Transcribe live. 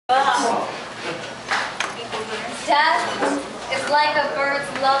like a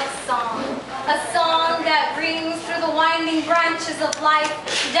bird's love song, a song that rings through the winding branches of life,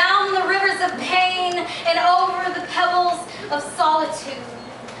 down the rivers of pain and over the pebbles of solitude.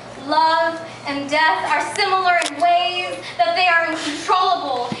 Love and death are similar in ways that they are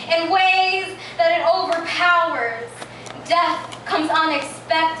uncontrollable, in ways that it overpowers. Death comes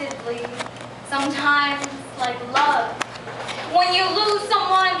unexpectedly, sometimes like love. When you lose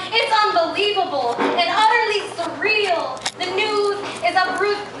someone, it's unbelievable and utterly surreal. The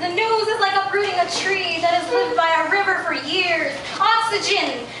news is like uprooting a tree that has lived by a river for years.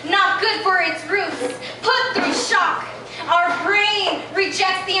 Oxygen, not good for its roots. Put through shock. Our brain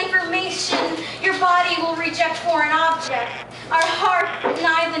rejects the information. Your body will reject foreign objects. Our heart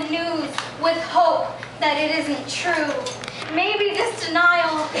denies the news with hope that it isn't true. Maybe this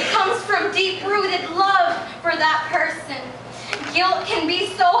denial comes from deep-rooted love for that person. Guilt can be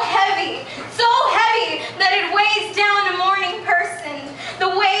so heavy that it weighs down a mourning person. The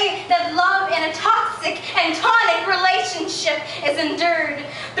way that love in a toxic and tonic relationship is endured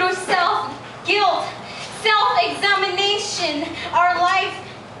through self-guilt, self-examination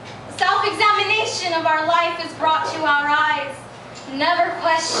of our life is brought to our eyes. Never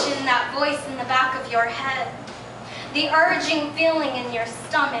question that voice in the back of your head. The urging feeling in your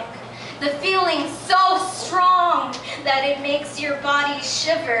stomach. The feeling so strong that it makes your body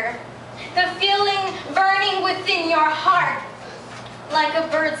shiver. The feeling burning within your heart like a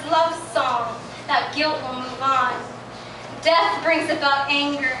bird's love song that guilt will move on. Death brings about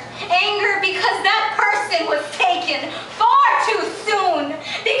anger. Anger because that person was taken far too soon.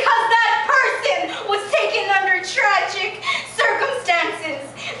 Because that person was taken under tragic circumstances.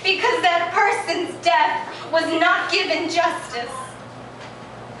 Because that person's death was not given justice.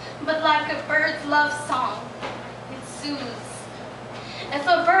 But like a bird's love song, it soothes. If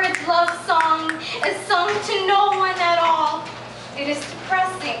a bird's love song is sung to no one at all, it is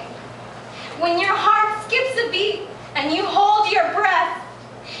depressing. When your heart skips a beat and you hold your breath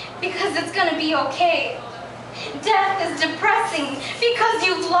because it's going to be okay. Death is depressing because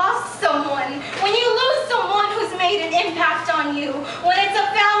you've lost someone. When you lose someone who's made an impact on you, when it's a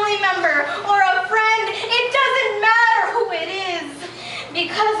family member or a friend, it doesn't matter who it is.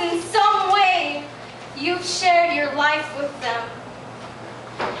 Because in some way, you've shared your life with them.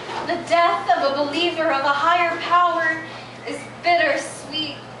 The death of a believer of a higher power is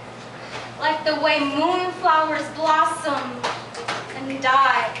bittersweet, like the way moonflowers blossom and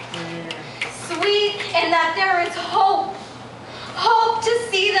die. Sweet in that there is hope, hope to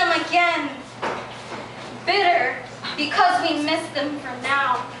see them again. Bitter because we miss them for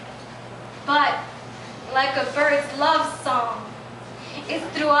now. But like a bird's love song, it's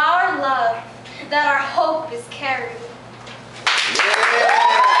through our love that our hope is carried.